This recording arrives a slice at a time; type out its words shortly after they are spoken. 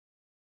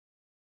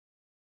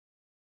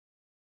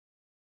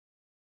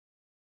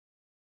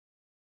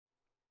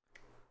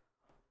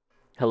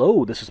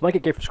Hello, this is Mike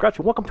at Gamefromscratch,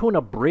 and welcome to an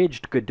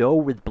abridged Godot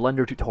with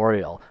Blender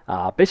tutorial.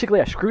 Basically,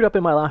 I screwed up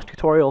in my last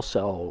tutorial,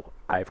 so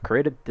I've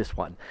created this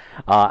one.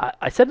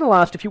 I said in the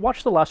last, if you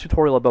watched the last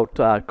tutorial about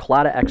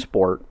collada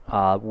export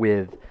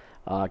with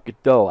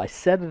Godot, I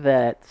said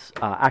that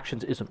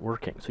actions isn't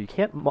working, so you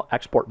can't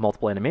export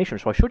multiple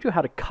animations. So I showed you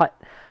how to cut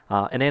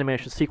an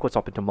animation sequence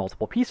up into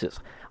multiple pieces.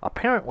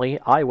 Apparently,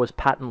 I was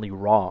patently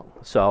wrong.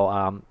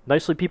 So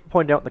nicely, people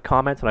pointed out in the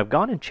comments, and I've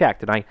gone and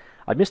checked, and I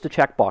missed a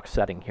checkbox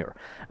setting here.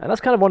 And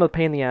that's kind of one of the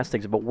pain in the ass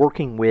things about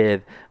working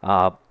with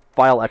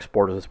file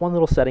exporters. This one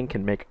little setting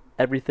can make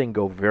everything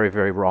go very,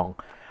 very wrong.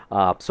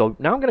 So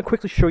now I'm going to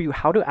quickly show you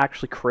how to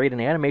actually create an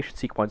animation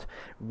sequence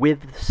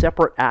with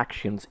separate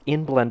actions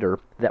in Blender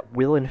that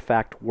will in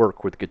fact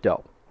work with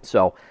Godot.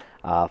 So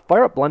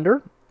fire up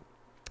Blender,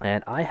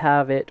 and I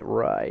have it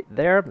right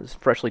there. It's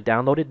freshly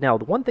downloaded. Now,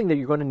 the one thing that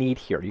you're going to need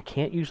here, you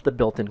can't use the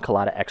built-in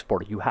collada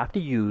exporter. You have to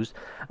use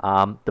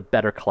the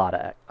better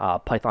collada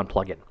Python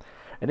plugin.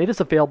 And it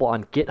is available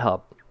on GitHub,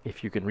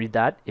 if you can read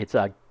that. It's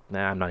a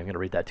I'm not even going to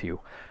read that to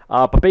you.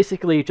 But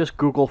basically, just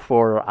Google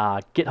for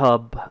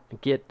GitHub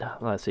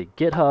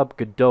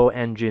Godot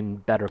engine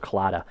better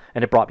collada,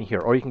 and it brought me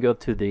here. Or you can go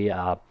to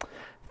the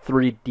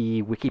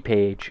 3D wiki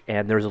page,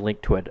 and there's a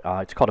link to it.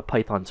 It's called a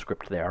Python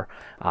script there.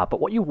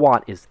 But what you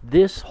want is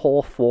this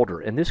whole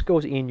folder, and this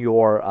goes in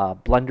your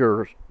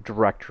Blender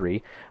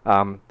directory.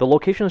 The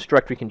location of this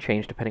directory can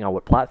change depending on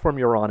what platform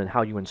you're on and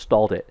how you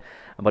installed it.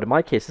 But in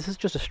my case, this is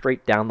just a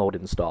straight download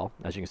install.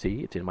 As you can see,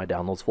 it's in my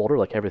downloads folder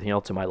like everything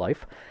else in my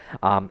life.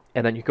 And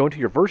then you go into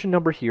your version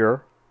number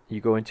here,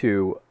 you go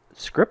into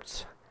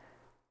scripts,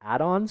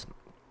 add-ons,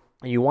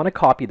 and you want to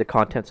copy the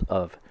contents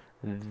of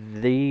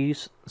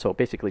these. So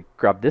basically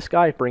grab this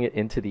guy, bring it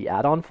into the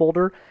add-on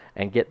folder,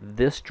 and get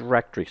this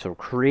directory. So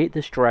create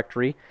this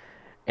directory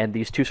and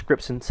these two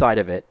scripts inside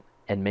of it,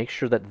 and make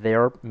sure that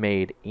they're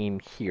made in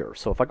here.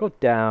 So if I go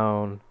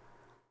down,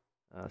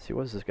 see,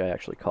 what is this guy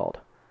actually called?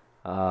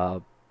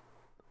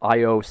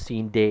 IO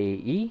scene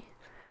DAE.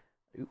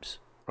 Oops,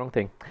 wrong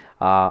thing.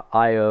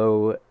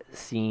 IO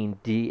scene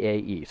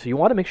DAE. So you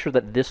want to make sure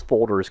that this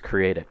folder is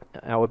created.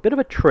 Now, a bit of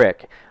a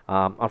trick,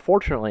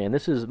 unfortunately, and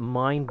this is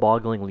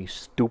mind-bogglingly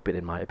stupid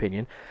in my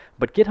opinion,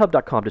 but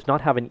GitHub.com does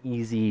not have an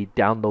easy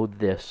download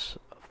this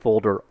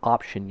folder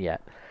option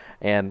yet.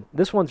 And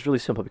this one's really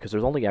simple because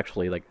there's only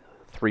actually like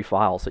 3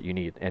 files that you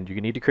need, and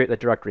you need to create that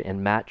directory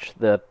and match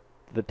the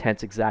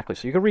tents exactly.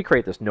 So you can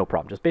recreate this, no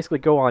problem. Just basically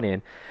go on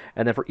in,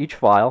 and then for each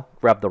file,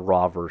 grab the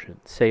raw version,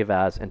 save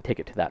as, and take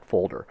it to that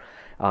folder.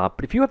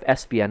 But if you have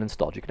SVN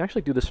installed, you can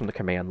actually do this from the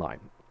command line.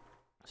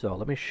 So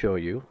let me show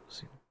you.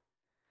 Let's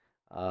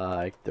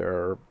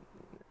go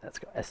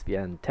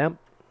SVN temp,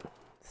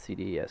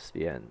 CD,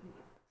 SVN,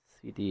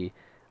 CD,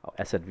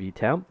 SNV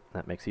temp.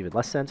 That makes even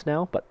less sense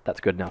now, but that's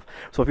good enough.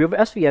 So if you have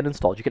SVN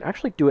installed, you can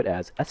actually do it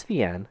as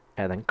SVN,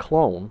 and then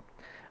clone,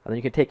 and then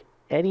you can take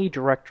any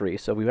directory.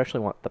 So we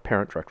actually want the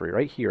parent directory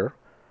right here.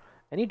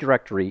 Any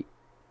directory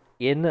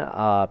in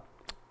a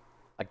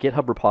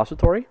GitHub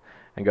repository,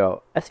 and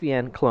go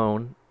SVN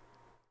clone,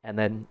 and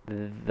then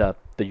the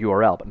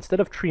URL. But instead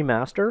of tree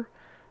master,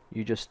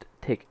 you just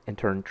take and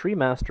turn tree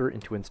master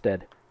into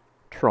instead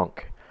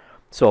trunk.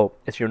 So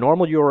it's your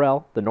normal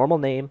URL, the normal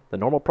name, the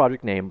normal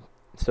project name.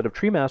 Instead of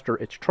tree master,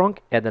 it's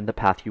trunk, and then the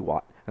path you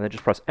want. And then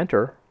just press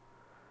enter,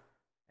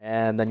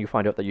 and then you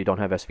find out that you don't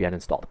have SVN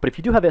installed. But if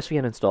you do have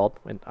SVN installed,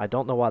 and I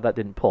don't know why that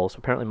didn't pull, so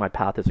apparently my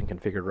path isn't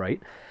configured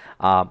right,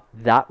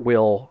 that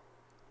will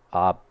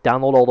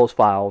download all those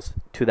files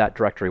to that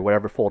directory,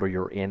 whatever folder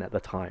you're in at the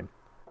time.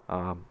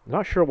 I'm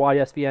not sure why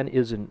SVN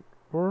isn't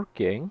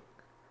working.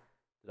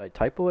 Did I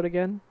typo it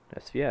again?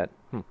 SVN.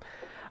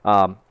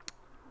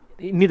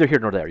 Neither here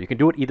nor there. You can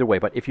do it either way,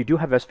 but if you do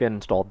have SVN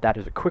installed, that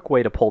is a quick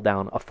way to pull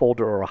down a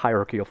folder or a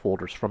hierarchy of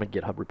folders from a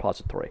GitHub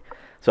repository.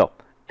 So,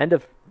 end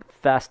of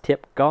fast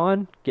tip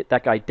gone. Get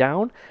that guy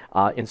down,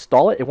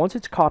 install it, and once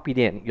it's copied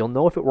in, you'll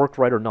know if it worked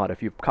right or not,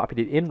 if you've copied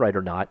it in right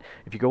or not.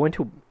 If you go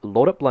into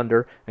load up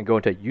Blender and go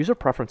into user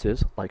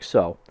preferences, like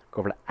so,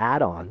 go over to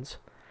add-ons,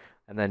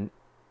 and then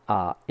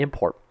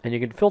import, and you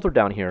can filter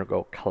down here and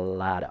go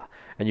collada,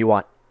 and you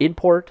want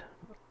import,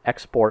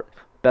 export,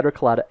 better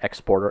collada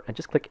exporter, and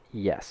just click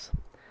yes.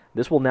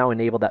 This will now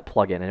enable that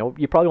plugin, and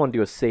you probably want to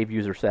do is save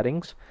user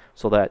settings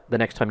so that the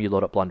next time you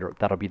load up Blender,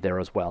 that'll be there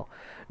as well.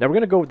 Now we're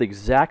going to go with the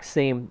exact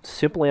same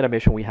simple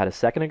animation we had a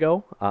second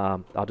ago.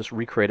 I'll just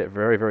recreate it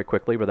very, very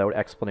quickly without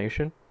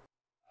explanation.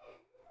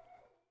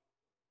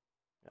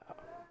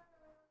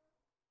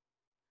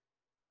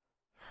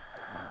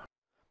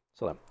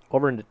 So then,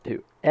 over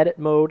into edit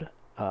mode,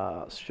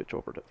 switch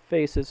over to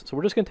faces. So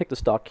we're just going to take the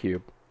stock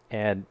cube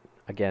and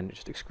again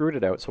just extrude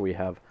it out so we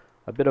have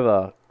a bit of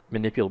a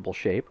manipulable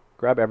shape.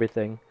 Grab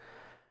everything,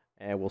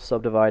 and we'll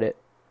subdivide it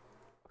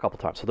a couple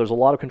times. So there's a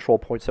lot of control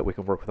points that we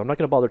can work with. I'm not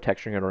going to bother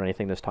texturing it or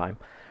anything this time.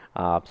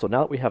 So now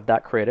that we have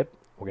that created,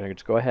 we're going to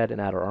just go ahead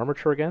and add our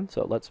armature again.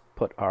 So let's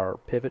put our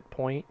pivot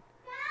point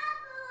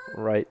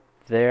right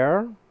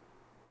there.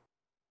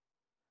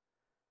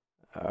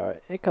 All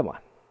right, hey, come on,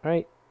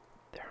 right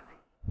there.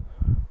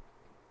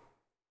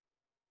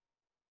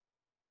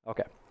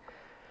 Okay,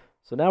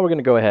 so now we're going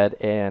to go ahead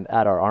and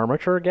add our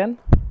armature again.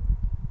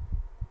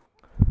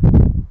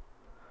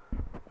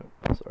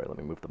 Sorry, let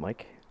me move the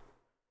mic.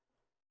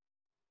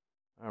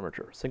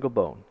 Armature, single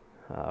bone.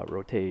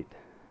 Rotate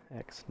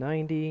X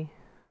 90.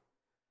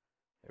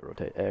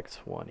 Rotate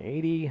X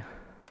 180.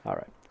 All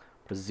right,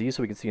 press Z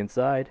so we can see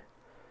inside.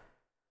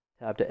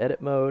 Tab to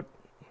edit mode.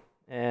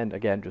 And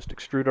again, just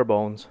extrude our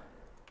bones.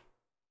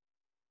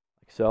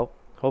 Like so.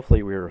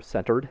 Hopefully we're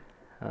centered.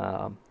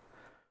 So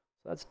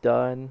that's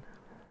done.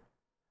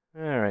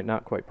 All right,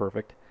 not quite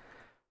perfect.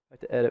 Back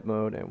to edit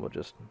mode, and we'll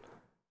just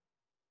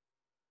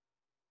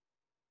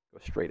go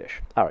straightish.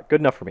 All right,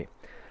 good enough for me.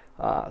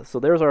 So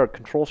there's our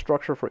control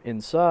structure for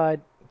inside.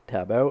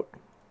 Tab out,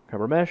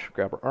 grab our mesh,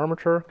 grab our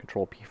armature,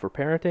 Control P for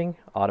parenting,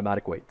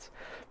 automatic weights.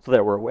 So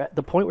there, we're at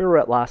the point we were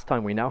at last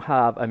time. We now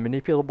have a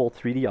manipulable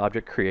 3D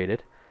object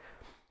created.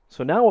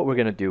 So now what we're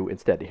going to do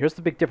instead, here's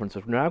the big difference,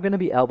 is we're now going to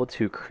be able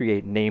to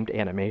create named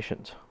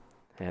animations.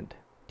 And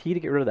T to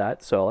get rid of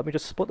that. So let me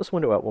just split this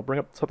window out. We'll bring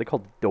up something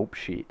called Dope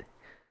Sheet.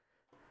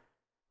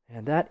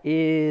 And that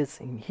is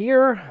in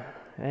here,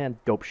 and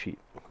Dope Sheet.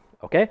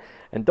 Okay,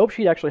 and Dope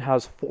Sheet actually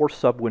has 4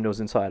 sub-windows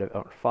inside of it,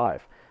 or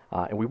 5,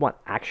 and we want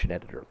Action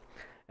Editor.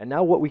 And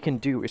now what we can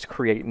do is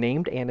create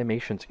named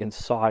animations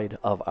inside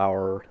of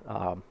our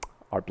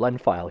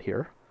blend file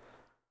here.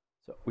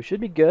 So we should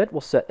be good.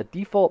 We'll set a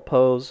default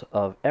pose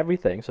of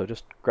everything. So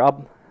just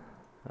grab,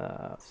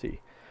 let's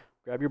see,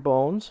 grab your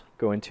bones,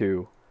 go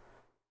into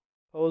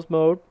pose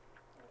mode,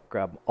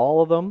 grab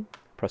all of them,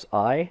 press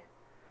I,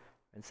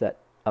 and set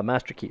a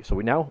master key. So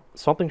we now,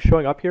 something's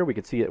showing up here. We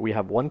can see that we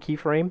have 1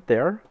 keyframe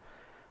there.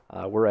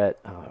 We're at,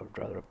 I would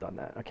rather have done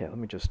that. Okay, let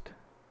me just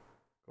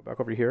go back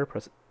over here,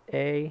 press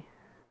A,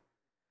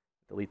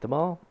 delete them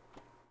all.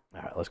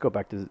 All right, let's go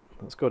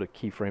to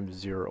keyframe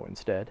 0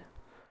 instead.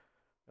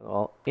 And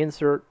I'll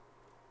insert,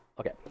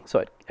 okay,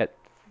 so at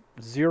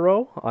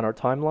 0 on our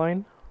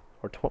timeline,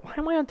 or why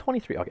am I on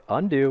 23? Okay,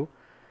 undo,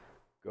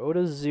 go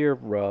to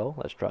 0,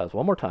 let's try this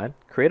one more time,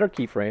 create our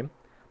keyframe.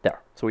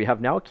 There. So we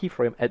have now a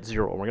keyframe at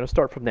 0, and we're going to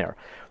start from there.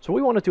 So what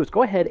we want to do is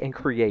go ahead and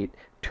create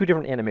 2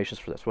 different animations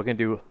for this. We're going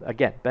to do,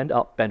 again, bend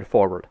up, bend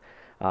forward.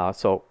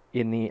 So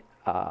in the,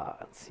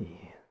 let's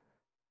see,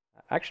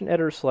 action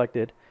editor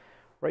selected,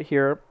 right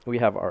here we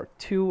have our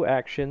 2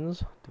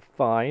 actions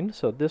defined.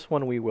 So this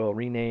one we will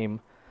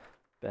rename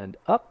bend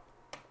up.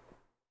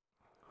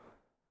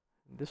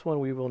 This one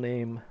we will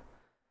name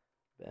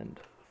bend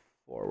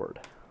forward.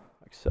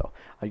 So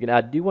you can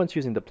add new ones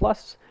using the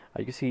plus.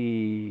 You can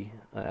see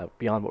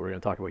beyond what we're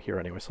going to talk about here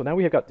anyway. So now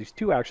we have got these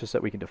 2 actions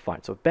that we can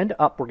define. So bend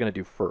up we're going to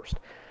do first.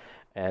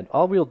 And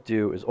all we'll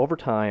do is over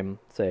time,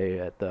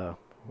 say we're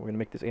going to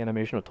make this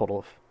animation a total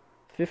of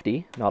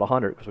 50, not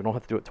 100, because we don't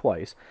have to do it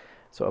twice.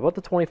 So about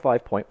the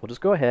 25 point, we'll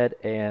just go ahead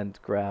and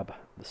grab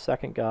the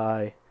second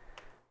guy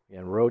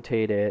and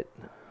rotate it,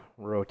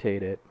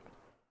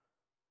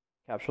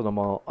 capture them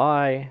all.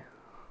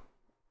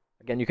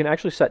 Again, you can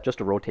actually set just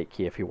a rotate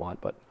key if you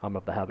want, but I'm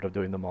of the habit of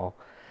doing them all.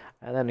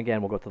 And then again,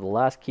 we'll go to the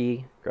last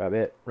key, grab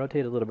it,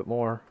 rotate a little bit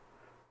more,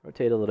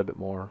 rotate a little bit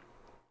more.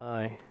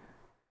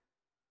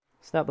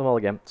 Snap them all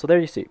again. So there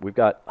you see, we've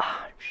got,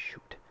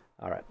 shoot.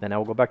 All right, and now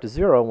we'll go back to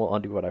 0 and we'll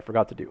undo what I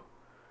forgot to do.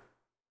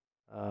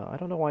 I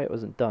don't know why it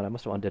wasn't done. I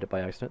must have undid it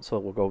by accident. So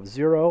we'll go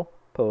 0,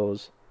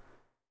 pose,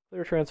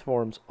 clear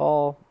transforms,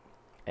 all,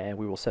 and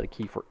we will set a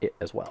key for it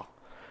as well.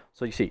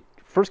 So you see,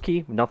 first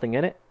key, nothing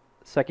in it.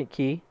 Second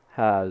key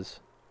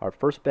has our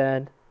first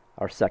bend,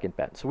 our second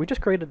bend. So we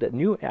just created a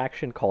new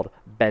action called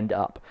bend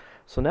up.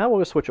 So now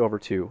we'll switch over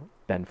to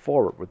bend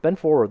forward. With bend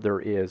forward, there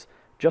is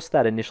just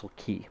that initial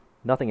key,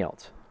 nothing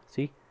else.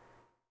 See?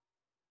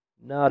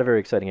 Not a very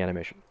exciting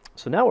animation.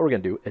 So now what we're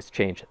going to do is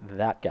change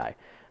that guy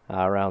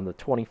around the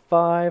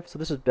 25. So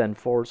this is bend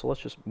forward. So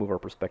let's just move our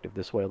perspective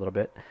this way a little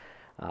bit.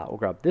 We'll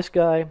grab this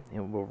guy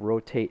and we'll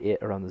rotate it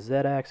around the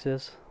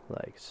Z-axis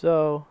like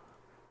so.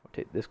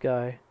 Rotate this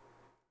guy.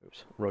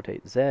 Oops.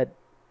 Rotate Z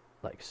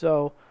like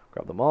so.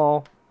 Grab them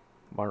all.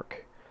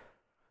 Mark.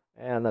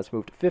 And let's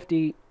move to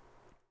 50.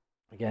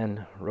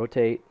 Again,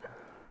 rotate.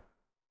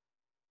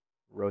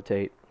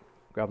 Rotate.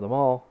 Grab them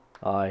all.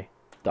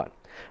 Done.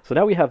 So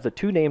now we have the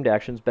 2 named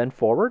actions, bend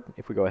forward.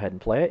 If we go ahead and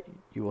play it,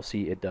 you will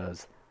see it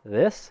does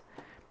this.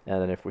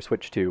 And then if we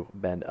switch to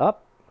bend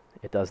up,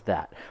 it does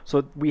that.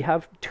 So we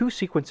have 2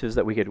 sequences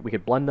that we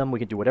could blend them, we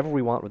could do whatever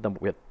we want with them,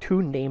 but we have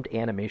 2 named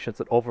animations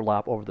that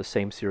overlap over the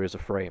same series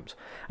of frames.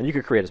 And you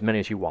could create as many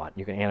as you want.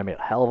 You can animate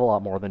a hell of a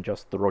lot more than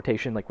just the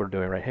rotation like we're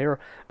doing right here,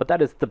 but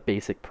that is the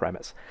basic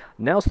premise.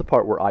 Now's the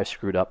part where I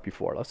screwed up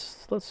before.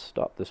 Let's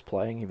stop this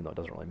playing, even though it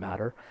doesn't really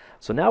matter.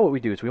 So now what we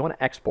do is we want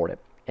to export it.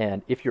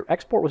 And if your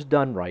export was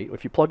done right,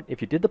 if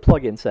you did the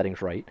plugin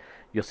settings right,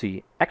 you'll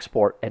see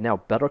export, and now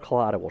Better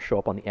Collada will show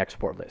up on the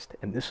export list.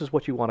 And this is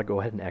what you want to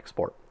go ahead and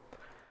export.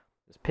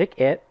 Just pick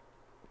it.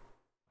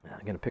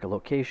 I'm going to pick a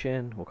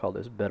location. We'll call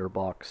this Better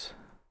Box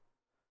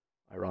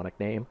ironic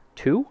name,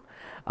 2.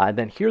 And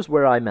then here's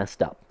where I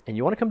messed up. And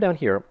you want to come down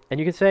here, and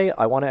you can say,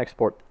 I want to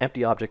export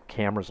empty object,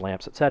 cameras,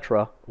 lamps,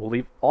 etc. We'll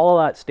leave all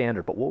of that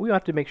standard, but what we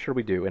have to make sure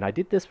we do, and I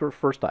did this for the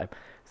first time,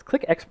 is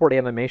click export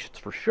animations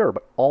for sure,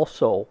 but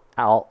also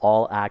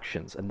all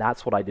actions, and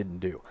that's what I didn't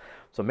do.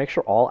 So make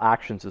sure all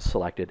actions is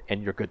selected,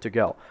 and you're good to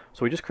go.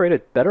 So we just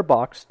created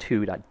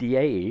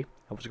betterbox2.dae.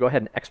 I'll just go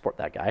ahead and export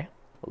that guy,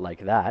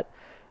 like that.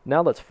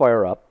 Now let's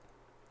fire up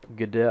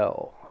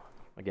Godot.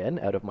 Again,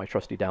 out of my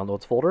trusty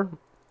downloads folder.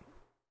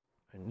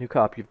 A new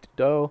copy of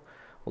Godot.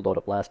 We'll load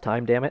up last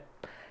time, damn it.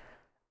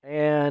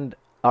 And,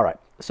 alright,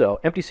 so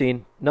empty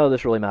scene. None of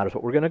this really matters.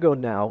 What we're going to go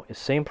now is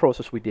same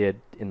process we did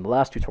in the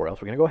last tutorial.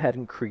 So we're going to go ahead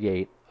and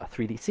create a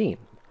 3D scene.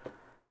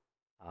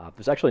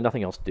 There's actually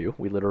nothing else to do.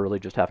 We literally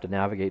just have to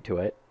navigate to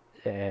it.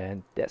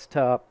 And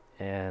desktop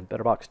and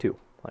BetterBox 2,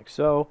 like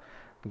so.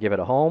 Give it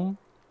a home,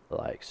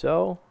 like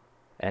so.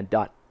 And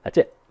done. That's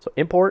it. So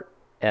import,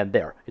 and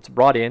there. It's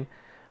brought in.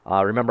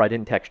 Remember, I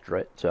didn't texture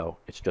it, so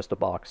it's just a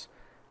box.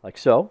 Like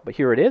so, but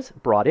here it is,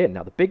 brought in.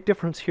 Now the big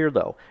difference here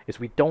though, is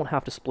we don't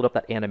have to split up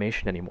that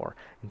animation anymore.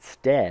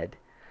 Instead,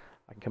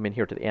 I can come in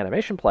here to the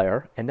animation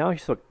player, and now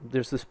so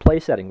there's this play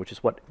setting, which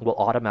is what will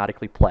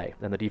automatically play,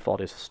 and the default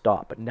is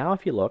stop. But now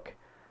if you look,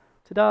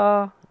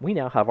 ta-da, we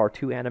now have our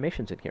 2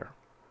 animations in here.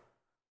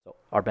 So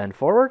our bend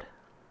forward,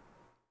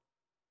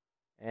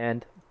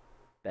 and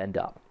bend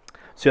up.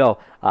 So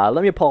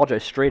let me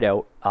apologize straight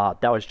out.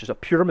 That was just a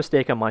pure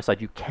mistake on my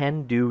side. You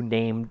can do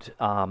named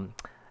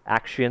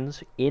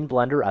actions in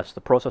Blender as the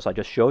process I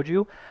just showed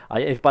you.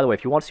 By the way,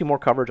 if you want to see more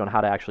coverage on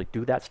how to actually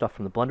do that stuff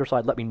from the Blender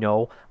side, let me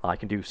know. I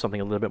can do something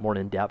a little bit more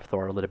in depth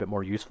or a little bit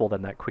more useful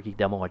than that quickie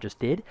demo I just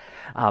did.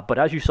 But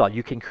as you saw,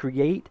 you can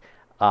create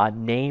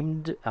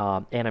named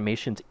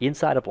animations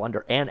inside of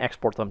Blender and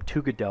export them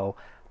to Godot.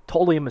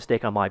 Totally a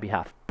mistake on my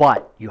behalf,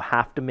 but you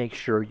have to make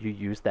sure you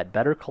use that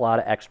Better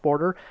Collada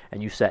exporter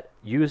and you set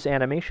use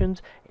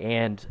animations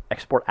and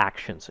export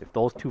actions. If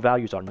those 2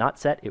 values are not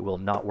set, it will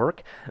not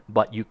work,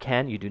 but you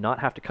do not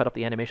have to cut up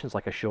the animations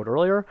like I showed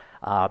earlier.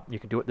 You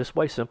can do it this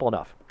way, simple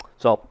enough.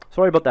 So,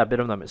 sorry about that bit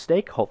of a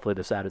mistake. Hopefully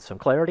this added some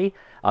clarity.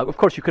 Of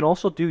course, you can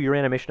also do your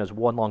animation as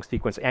one long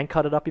sequence and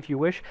cut it up if you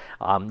wish.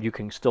 You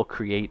can still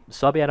create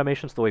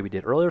sub-animations the way we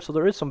did earlier, so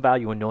there is some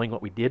value in knowing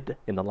what we did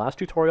in the last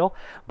tutorial.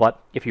 But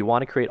if you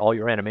want to create all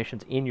your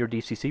animations in your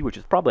DCC, which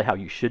is probably how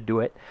you should do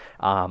it,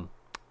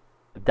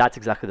 that's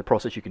exactly the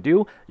process you can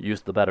do.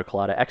 Use the Better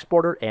Collada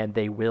exporter, and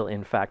they will,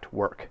 in fact,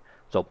 work.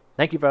 So,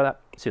 thank you for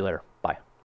that. See you later.